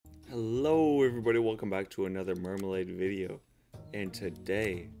Hello everybody, welcome back to another Marmalade video. And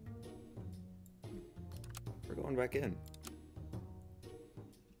today, we're going back in.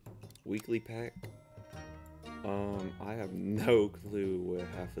 Weekly pack. I have no clue what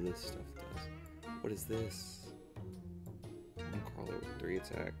half of this stuff does. What is this? One crawler with 3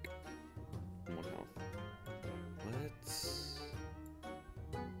 attack, 1 health. What?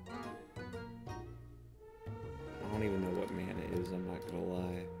 I don't even know what mana is, I'm not gonna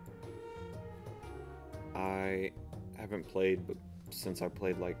lie. I haven't played since I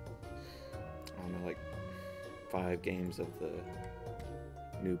played like, I don't know, like 5 games of the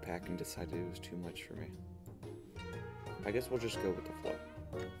new pack and decided it was too much for me. I guess we'll just go with the flow,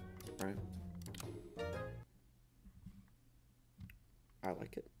 right? I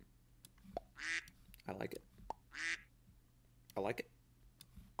like it. I like it. I like it.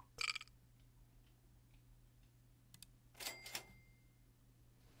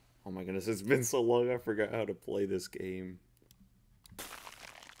 Oh my goodness, it's been so long I forgot how to play this game.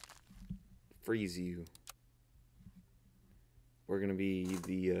 Freeze you. We're gonna be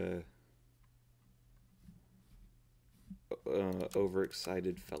the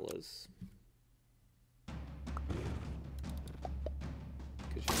overexcited fellas.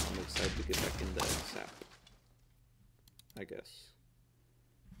 Because I'm excited to get back into SAP, I guess.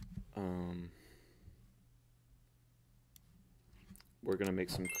 We're gonna make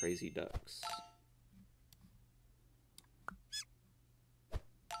some crazy ducks.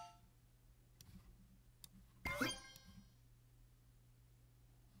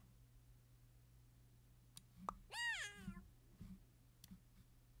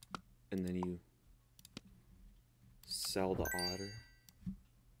 And then you sell the otter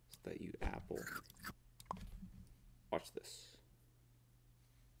so that you apple. Watch this.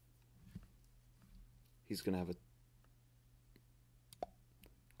 He's gonna have a...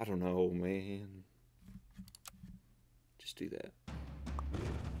 I don't know, man. Just do that.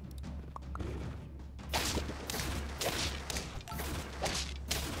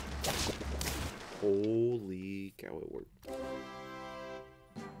 Holy cow, it worked.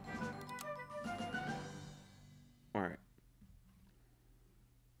 Alright.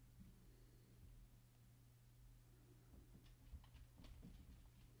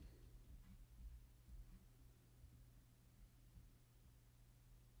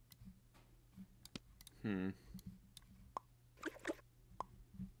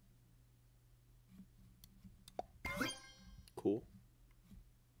 Cool.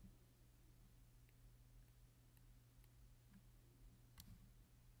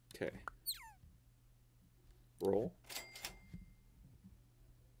 Okay. Roll.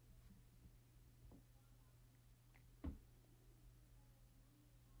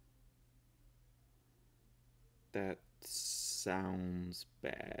 That sounds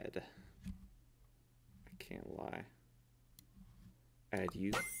bad. I can't lie. Add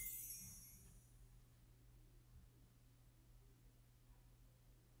you.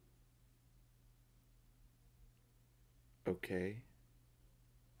 Okay.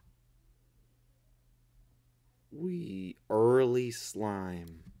 We early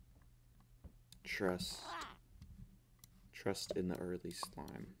slime. Trust. Trust in the early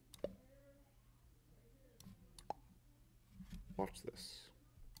slime. Watch this.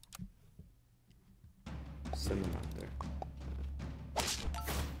 Send them out there.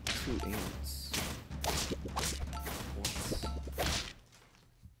 2 ants. What?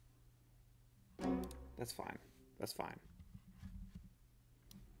 That's fine. That's fine.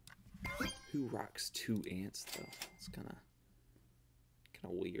 Who rocks 2 ants though? It's kind of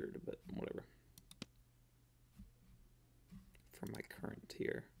weird, but whatever. For my current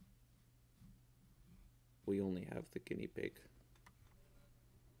tier, we only have the guinea pig.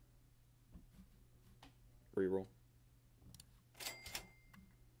 Reroll.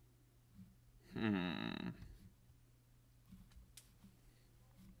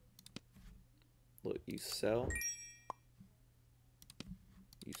 Look, you sell.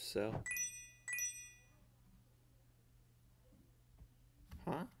 You sell.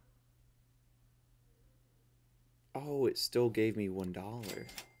 Huh? Oh, it still gave me $1.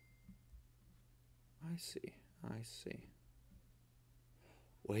 I see. I see.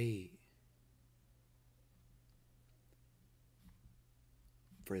 Wait.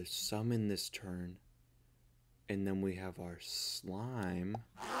 For summon this turn, and then we have our slime.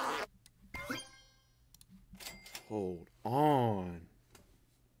 Hold on.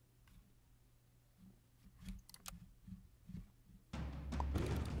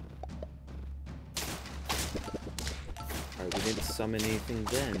 Alright, we didn't summon anything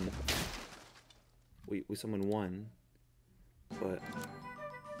then. We summoned 1, but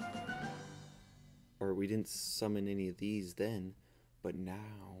Or we didn't summon any of these then, but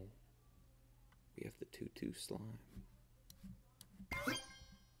now we have the 2/2 slime.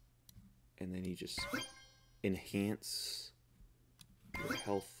 And then you just enhance your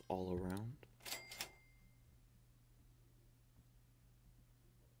health all around.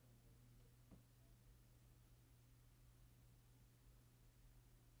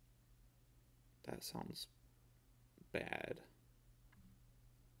 That sounds bad.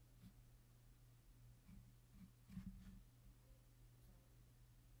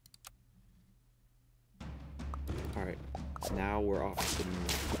 Alright, now we're off to the moon.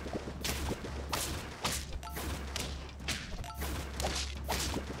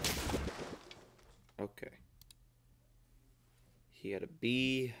 Okay. He had a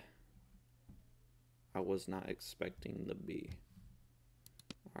B. I was not expecting the B.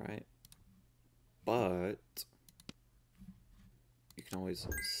 Alright. But you can always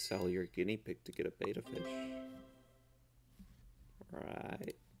sell your guinea pig to get a beta fish.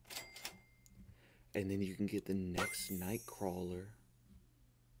 Right. And then you can get the next night crawler.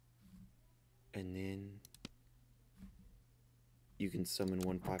 And then you can summon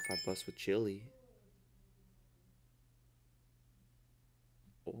 155 bus with chili.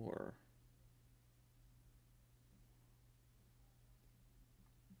 Or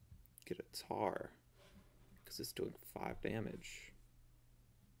get a tar. Because it's doing 5 damage.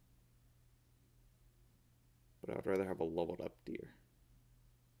 But I'd rather have a leveled up deer.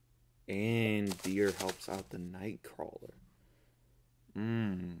 And deer helps out the Nightcrawler.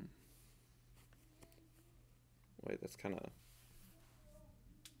 Wait, that's kind of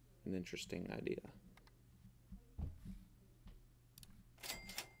an interesting idea.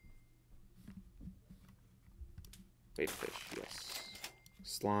 Beta fish, yes.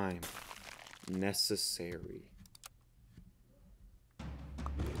 Slime. Necessary.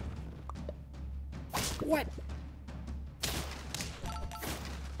 What?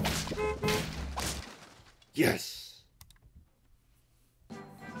 Yes!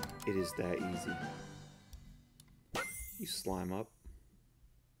 It is that easy. You slime up.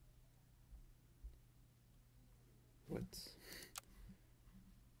 What?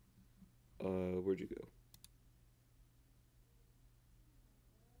 Where'd you go?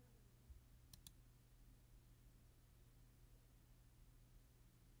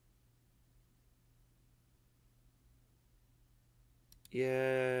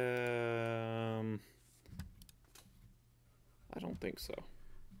 Yeah, I don't think so.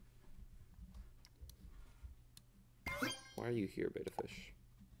 Why are you here, beta fish?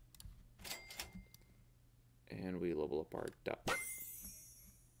 And we level up our duck.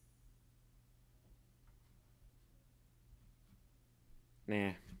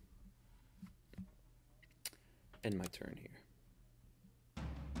 Nah. End my turn here.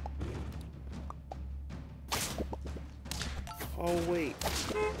 Oh wait,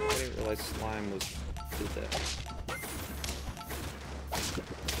 I didn't realize slime was did that.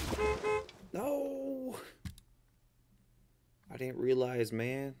 No, I didn't realize,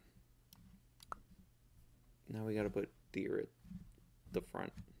 man. Now we gotta put deer at the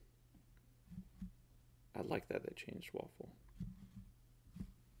front. I like that they changed waffle,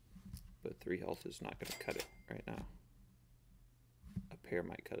 but 3 health is not gonna cut it right now. A pair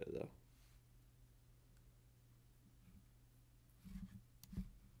might cut it though.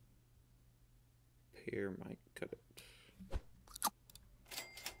 Here might cut it.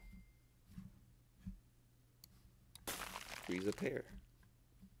 Freeze a pear.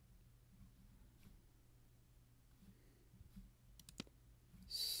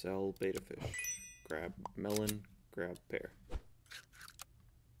 Sell beta fish. Grab melon, grab pear.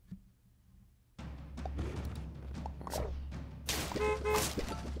 Alright.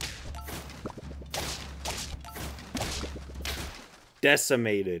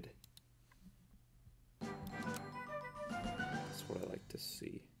 Decimated. To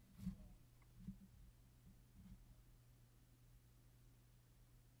see.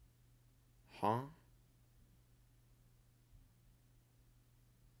 Huh?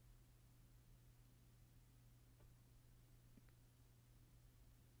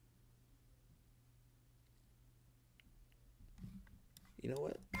 You know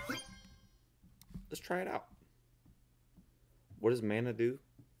what? Let's try it out. What does mana do?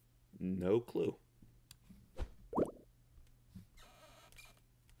 No clue.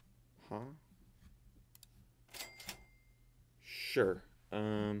 Huh? Sure.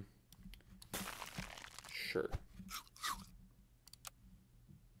 Sure.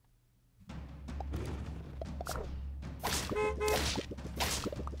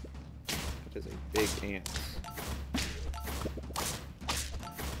 That is a big ant.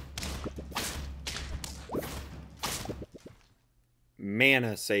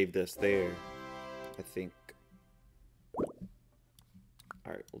 Mana saved us there, I think.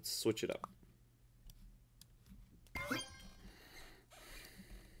 Alright, let's switch it up.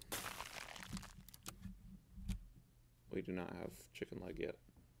 We do not have chicken leg yet.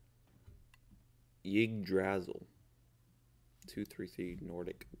 Yggdrasil. 233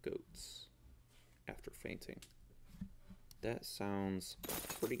 Nordic goats after fainting. That sounds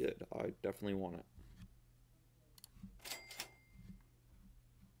pretty good. I definitely want it.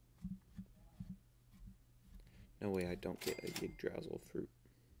 No way I don't get a Yggdrasil fruit.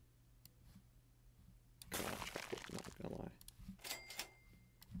 God, chocolate, not gonna lie.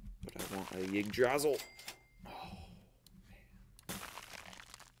 But I want a Yggdrasil. Oh, man.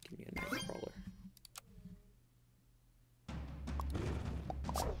 Give me a Nightcrawler.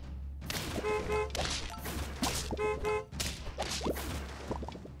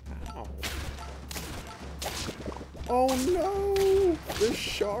 Ow. Oh no! The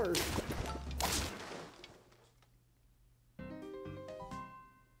shark!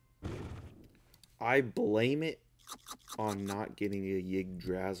 I blame it on not getting a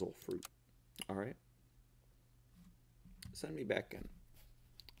Yggdrasil fruit. Alright. Send me back in.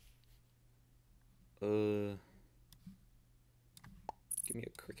 Give me a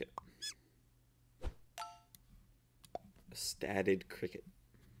cricket. A statted cricket.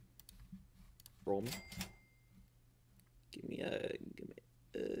 Roll me. Give me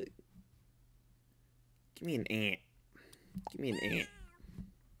an ant. Give me an ant.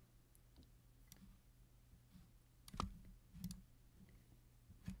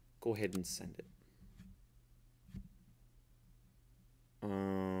 Go ahead and send it.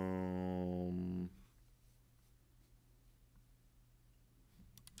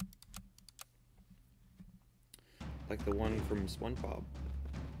 Like the one from SpongeBob.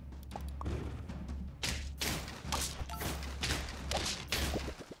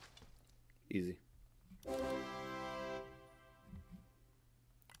 Easy.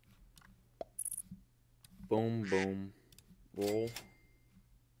 Boom, boom. Roll.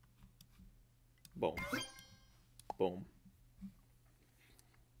 Boom. Boom.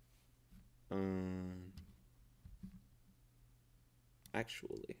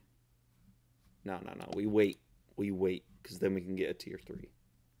 Actually. No. We wait. We wait. Because then we can get a tier 3.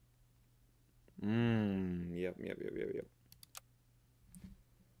 Yep.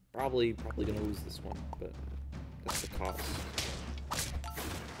 Probably gonna lose this one, but that's the cost.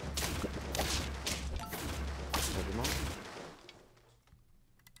 Never mind.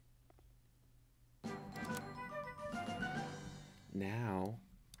 Now,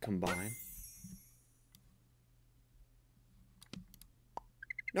 combine.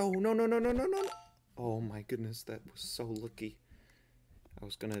 No. Oh my goodness, that was so lucky. I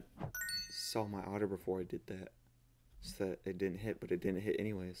was gonna sell my otter before I did that. So that it didn't hit, but it didn't hit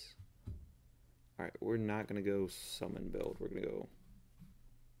anyways. Alright, we're not gonna go summon build. We're gonna go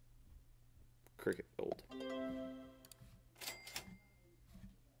cricket build.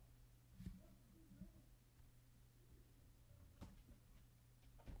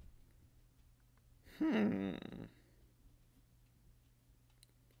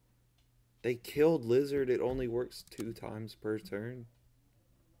 They killed lizard. It only works 2 times per turn.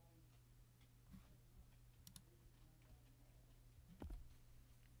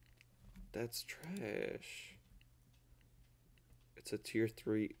 That's trash. It's a tier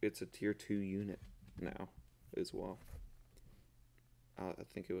 3. It's a tier 2 unit now as well. I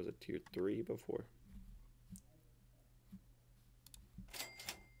think it was a tier 3 before.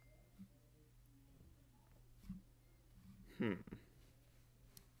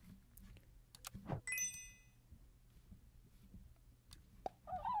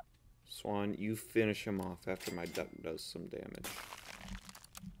 Swan, you finish him off after my duck does some damage.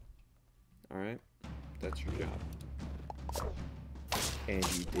 Alright? That's your job. And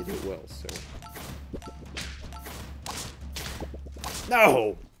you did it well, sir.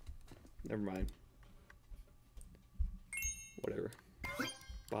 No! Never mind. Whatever.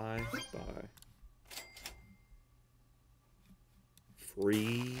 Bye.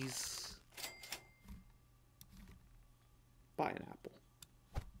 Freeze. Buy an apple.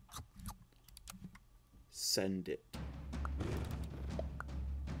 Send it.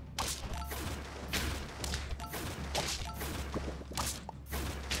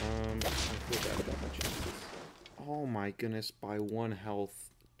 I feel bad about my chances. Oh my goodness, by 1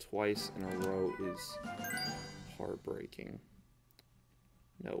 health twice in a row is heartbreaking.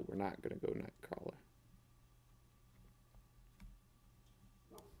 No, we're not gonna go Nightcrawler.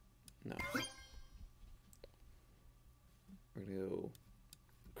 No. We're gonna go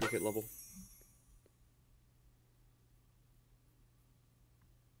cricket level.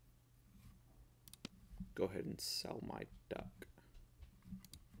 go ahead and sell my duck.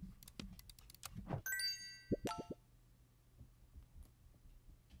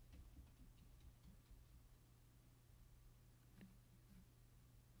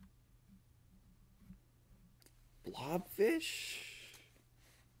 Blobfish?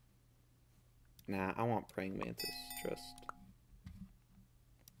 Nah, I want praying mantis. Trust.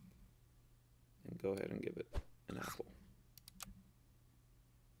 And go ahead and give it an apple.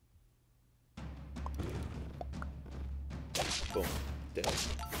 Boom. Dead.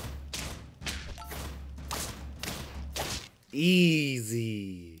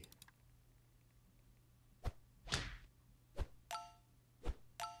 Easy.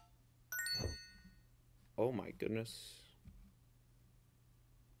 Oh my goodness.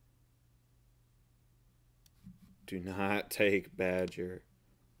 Do not take badger.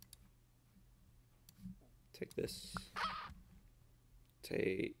 Take this.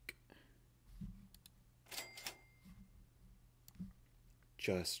 Take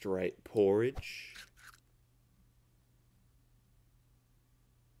just right porridge.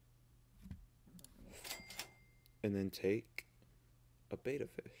 And then take a beta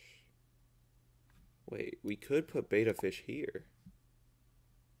fish. Wait, we could put beta fish here.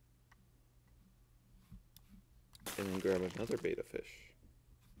 And then grab another beta fish.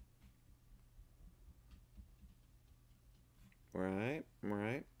 Right,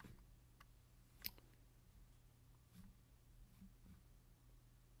 right.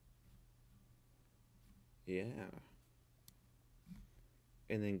 Yeah.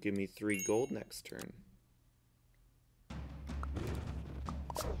 And then give me 3 gold next turn.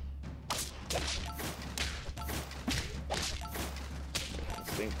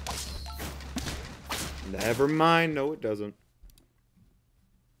 Stinks. Never mind. No, it doesn't.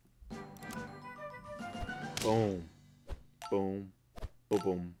 Boom. Boom.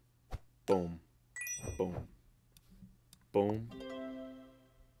 Boom. Boom. Boom. Boom.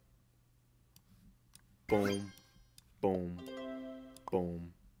 Boom. Boom.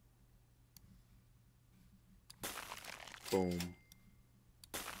 Boom. Boom.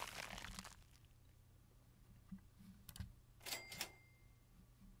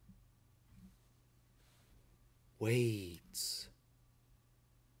 Wait.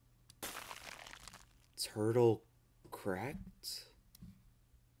 Turtle cracked?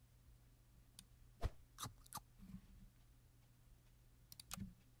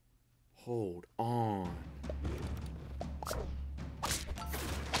 Hold on.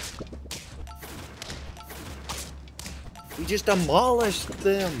 We just demolished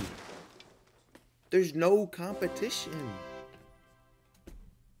them. There's no competition.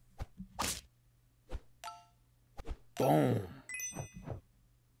 Boom.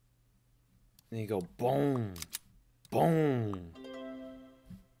 Then you go boom. Boom.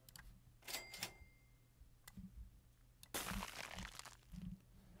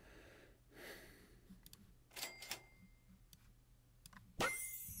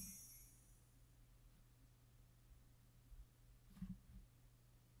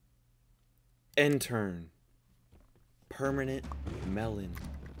 End turn. Permanent melon.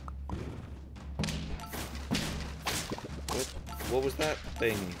 What was that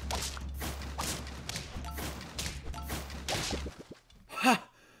thing? Ha!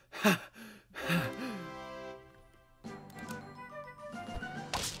 Ha! Ha!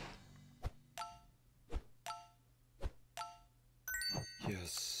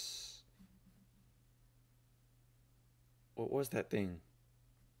 Yes. What was that thing?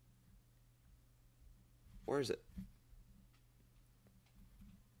 Where is it?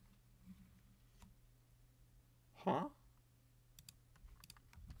 Huh?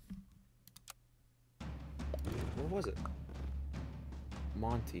 Where was it?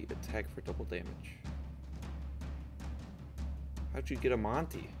 Monty, attack for double damage. How'd you get a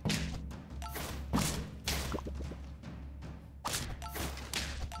Monty?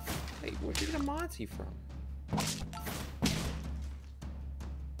 Hey, where'd you get a Monty from?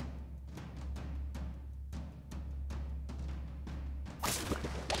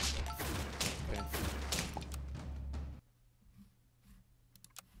 Okay.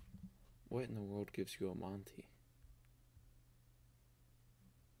 What in the world gives you a Monty?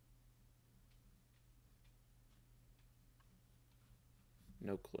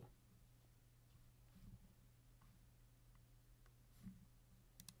 No clue.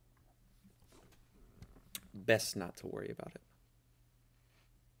 Best not to worry about it.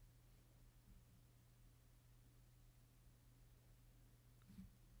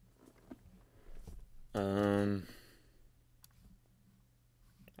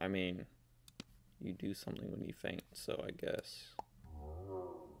 I mean, you do something when you faint, so I guess.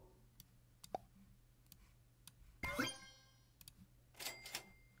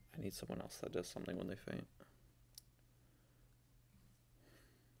 I need someone else that does something when they faint.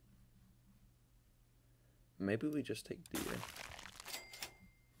 Maybe we just take deer.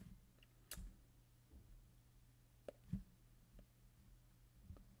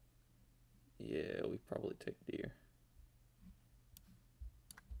 Yeah, we probably take deer.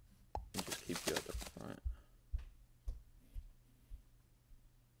 And just keep you at the front.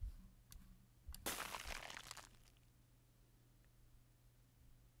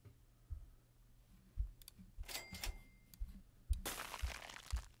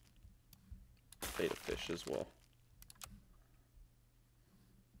 Bait a fish as well.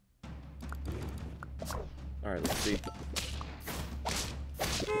 Alright, let's see.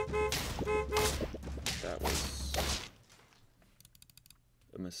 That was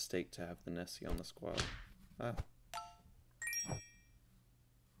a mistake to have the Nessie on the squad. Ah.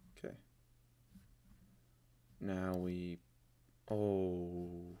 Okay. Now we...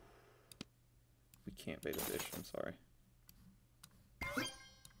 Oh. We can't bait a fish, I'm sorry.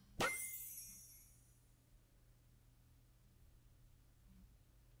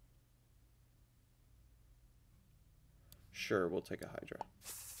 Sure, we'll take a Hydra.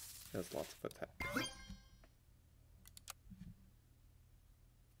 It has lots of attack.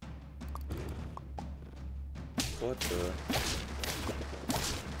 What the?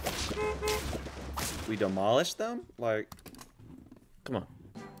 We demolished them? Like, come on.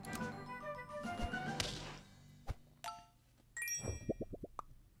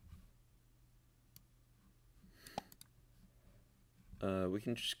 We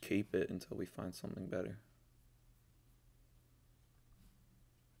can just keep it until we find something better.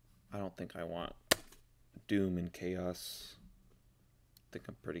 I don't think I want Doom and Chaos. I think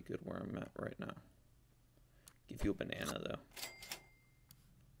I'm pretty good where I'm at right now. Give you a banana, though.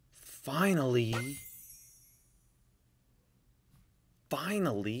 Finally!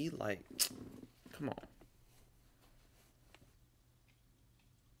 Finally? Like, come on.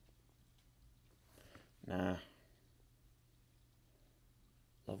 Nah.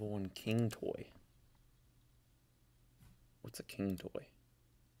 Level 1 king toy. What's a king toy?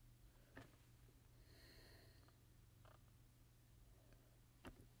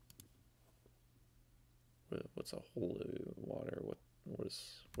 What's a holy water? What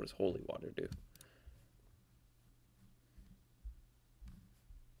does holy water do?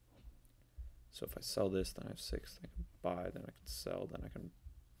 So if I sell this, then I have 6. Then I can buy. Then I can sell. Then I can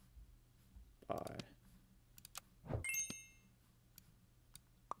buy.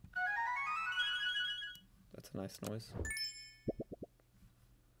 That's a nice noise.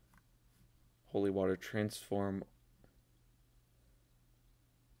 Holy water, transform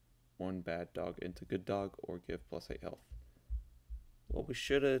one bad dog into good dog or give +8 health. Well, we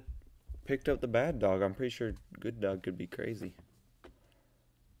should have picked up the bad dog. I'm pretty sure good dog could be crazy.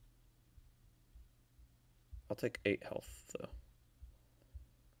 I'll take 8 health though.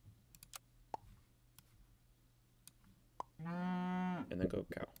 And then go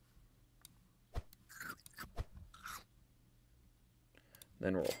cow.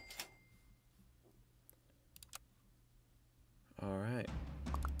 Then roll. All right.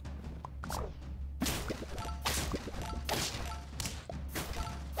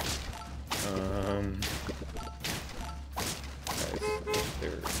 Guys,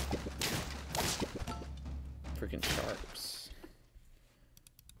 they're freaking sharks.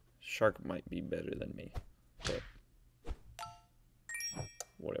 Shark might be better than me, but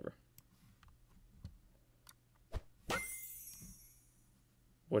whatever.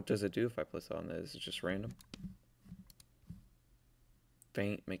 What does it do if I place it on this? Is it just random?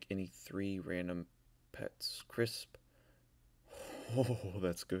 Faint, make any 3 random pets crisp. Oh,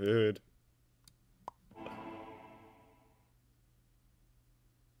 that's good.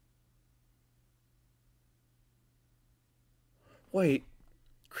 Wait,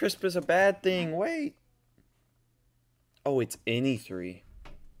 crisp is a bad thing. Wait. Oh, it's any 3.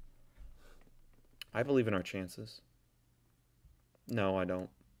 I believe in our chances. No, I don't.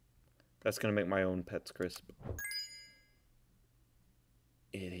 That's gonna make my own pets crisp.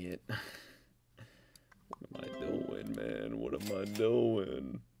 Idiot. What am I doing, man? What am I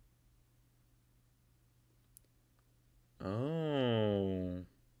doing? Oh.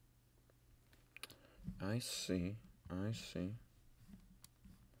 I see. I see.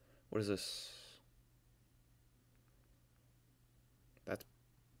 What is this? That's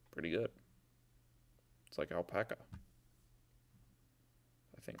pretty good. It's like alpaca.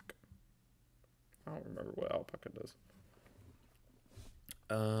 I think. I don't remember what alpaca does.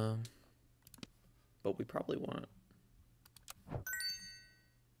 But we probably want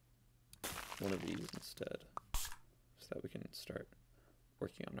one of these instead, so that we can start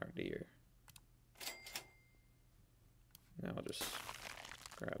working on our deer. Now I'll just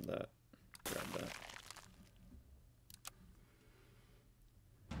grab that, and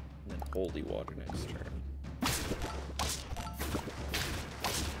then holy water next turn.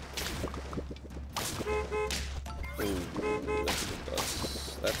 Oh,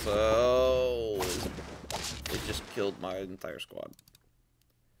 that's oh, it just killed my entire squad.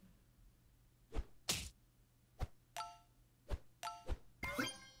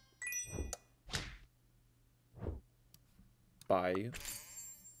 Buy you,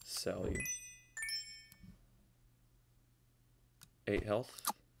 sell you. 8 health.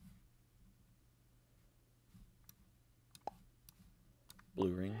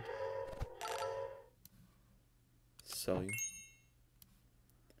 Blue ring. Sell you.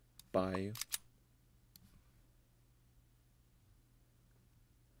 Buy you.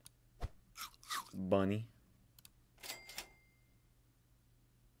 Bunny.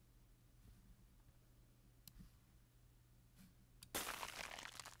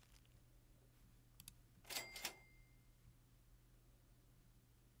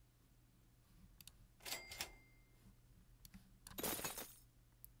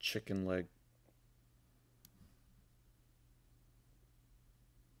 Chicken leg.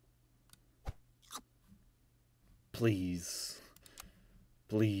 Please.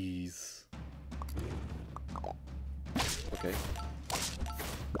 Please. Okay.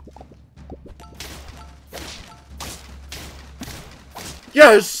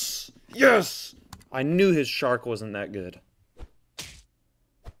 Yes! Yes! I knew his shark wasn't that good.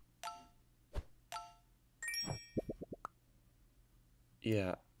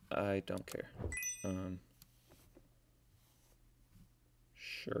 Yeah, I don't care.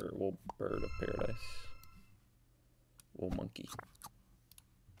 Sure, we'll bird of paradise. We'll monkey.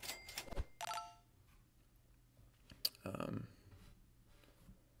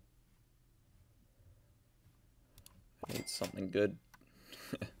 I need something good.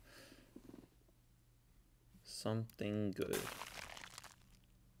 Something good.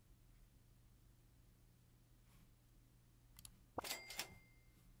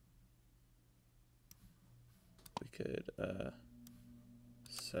 We could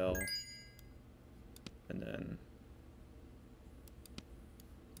sell and then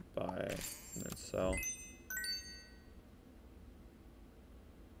buy and then sell.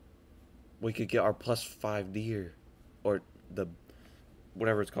 We could get our +5 deer, or the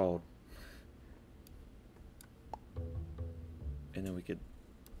whatever it's called, and then we could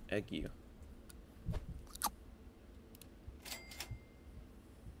egg you.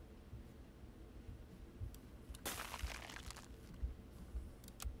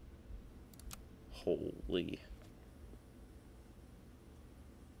 Holy.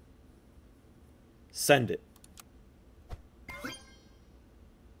 Send it.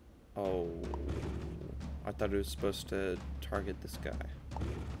 Oh. I thought it was supposed to target this guy.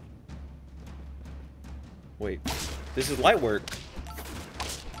 Wait. This is light work.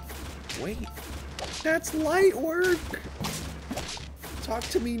 Wait. That's light work! Talk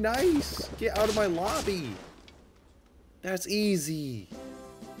to me nice. Get out of my lobby. That's easy.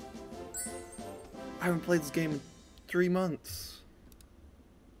 I haven't played this game in 3 months.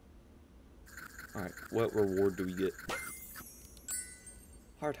 Alright, what reward do we get?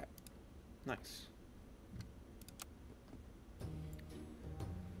 Hard hat. Nice.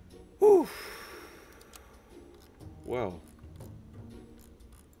 Whew. Well.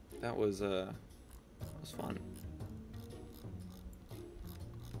 That was fun.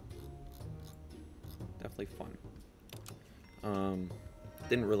 Definitely fun.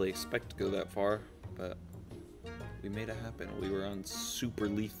 Didn't really expect to go that far, but we made it happen. We were on super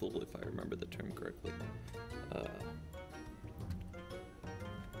lethal, if I remember the term correctly. You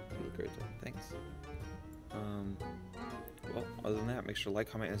look great, thanks. Well, other than that, make sure to like,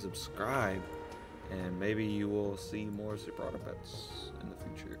 comment, and subscribe, and maybe you will see more Super Auto Pets in the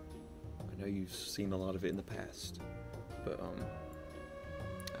future. I know you've seen a lot of it in the past, but I don't know.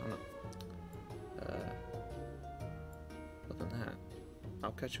 Other than that,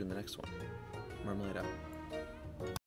 I'll catch you in the next one. Marmalade out.